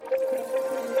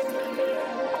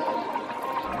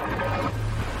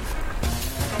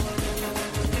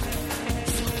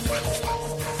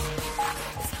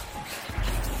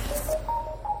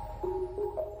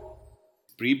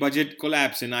pre-budget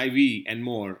collapse in IV, and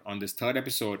more on this third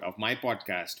episode of my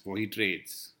podcast, Wahi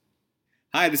Trades.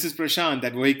 Hi, this is Prashant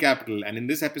at Wahi Capital, and in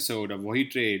this episode of Wahi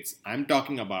Trades, I'm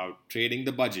talking about Trading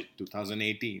the Budget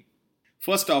 2018.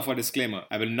 First off, a disclaimer.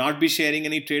 I will not be sharing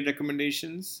any trade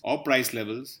recommendations or price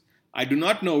levels. I do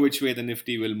not know which way the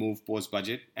Nifty will move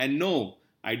post-budget, and no,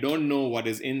 I don't know what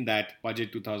is in that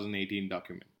Budget 2018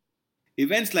 document.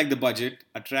 Events like the budget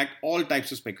attract all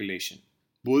types of speculation.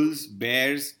 Bulls,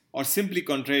 bears, or simply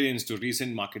contrarians to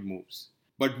recent market moves.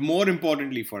 But more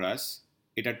importantly for us,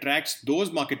 it attracts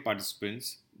those market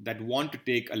participants that want to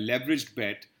take a leveraged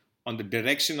bet on the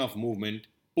direction of movement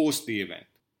post the event.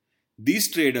 These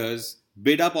traders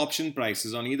bid up option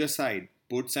prices on either side,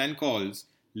 puts and calls,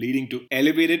 leading to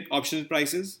elevated option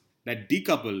prices that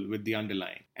decouple with the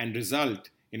underlying and result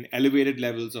in elevated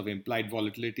levels of implied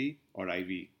volatility or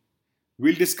IV.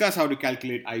 We'll discuss how to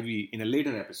calculate IV in a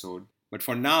later episode, but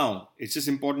for now, it's just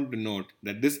important to note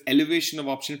that this elevation of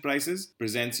option prices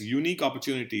presents unique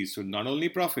opportunities to not only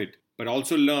profit, but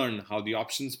also learn how the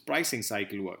options pricing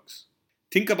cycle works.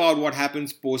 Think about what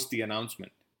happens post the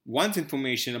announcement. Once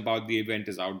information about the event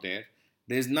is out there,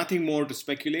 there's nothing more to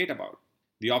speculate about.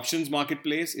 The options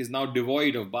marketplace is now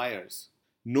devoid of buyers.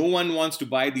 No one wants to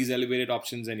buy these elevated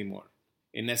options anymore.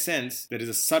 In a sense, there is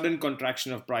a sudden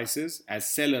contraction of prices as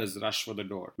sellers rush for the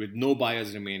door, with no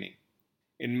buyers remaining.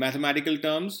 In mathematical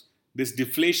terms, this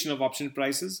deflation of option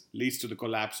prices leads to the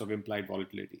collapse of implied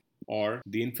volatility, or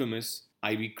the infamous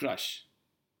IV crush.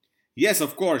 Yes,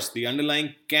 of course, the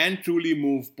underlying can truly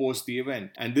move post the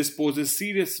event, and this poses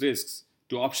serious risks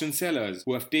to option sellers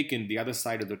who have taken the other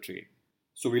side of the trade.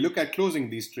 So we look at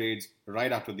closing these trades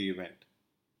right after the event.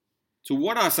 So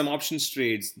what are some options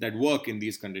trades that work in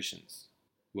these conditions?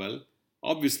 Well,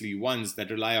 obviously ones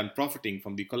that rely on profiting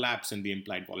from the collapse in the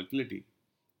implied volatility.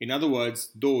 In other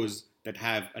words, those that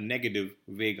have a negative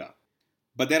vega.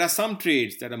 But there are some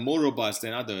trades that are more robust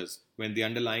than others when the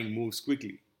underlying moves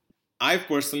quickly. I've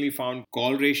personally found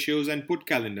call ratios and put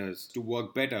calendars to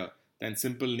work better than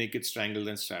simple naked strangles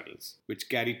and straddles, which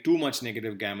carry too much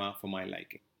negative gamma for my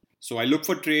liking. So I look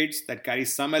for trades that carry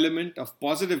some element of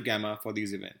positive gamma for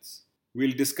these events.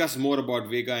 We'll discuss more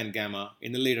about vega and gamma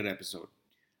in a later episode.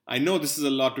 I know this is a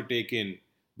lot to take in,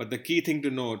 but the key thing to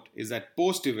note is that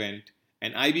post-event,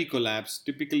 an IV collapse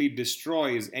typically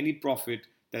destroys any profit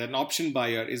that an option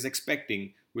buyer is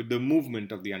expecting with the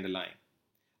movement of the underlying.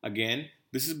 Again,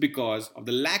 this is because of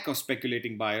the lack of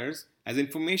speculating buyers, as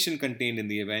information contained in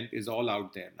the event is all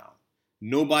out there now.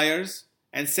 No buyers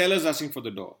and sellers rushing for the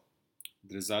door.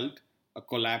 The result, a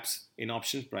collapse in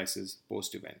options prices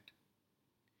post-event.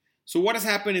 So what has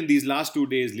happened in these last 2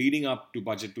 days leading up to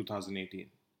Budget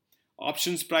 2018?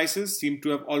 Options prices seem to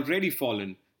have already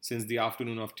fallen since the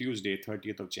afternoon of Tuesday,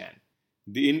 30th of Jan.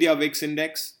 The India VIX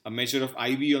index, a measure of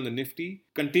IV on the Nifty,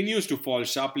 continues to fall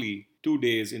sharply 2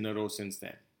 days in a row since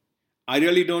then. I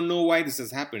really don't know why this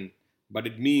has happened, but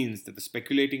it means that the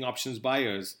speculating options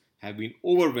buyers have been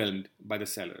overwhelmed by the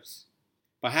sellers.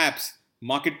 Perhaps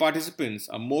market participants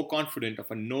are more confident of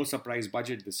a no-surprise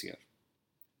budget this year.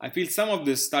 I feel some of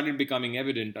this started becoming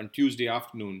evident on Tuesday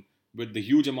afternoon with the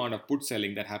huge amount of put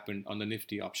selling that happened on the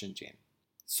Nifty option chain.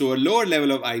 So a lower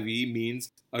level of IV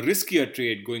means a riskier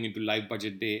trade going into live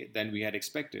budget day than we had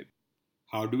expected.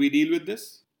 How do we deal with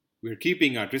this? We're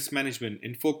keeping our risk management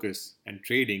in focus and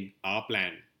trading our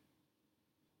plan.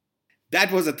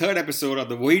 That was the third episode of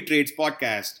the Wahi Trades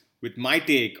podcast with my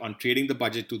take on Trading the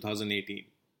Budget 2018.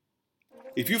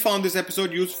 If you found this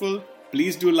episode useful,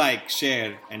 please do like,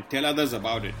 share, and tell others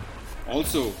about it.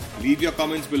 Also, leave your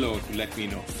comments below to let me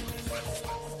know.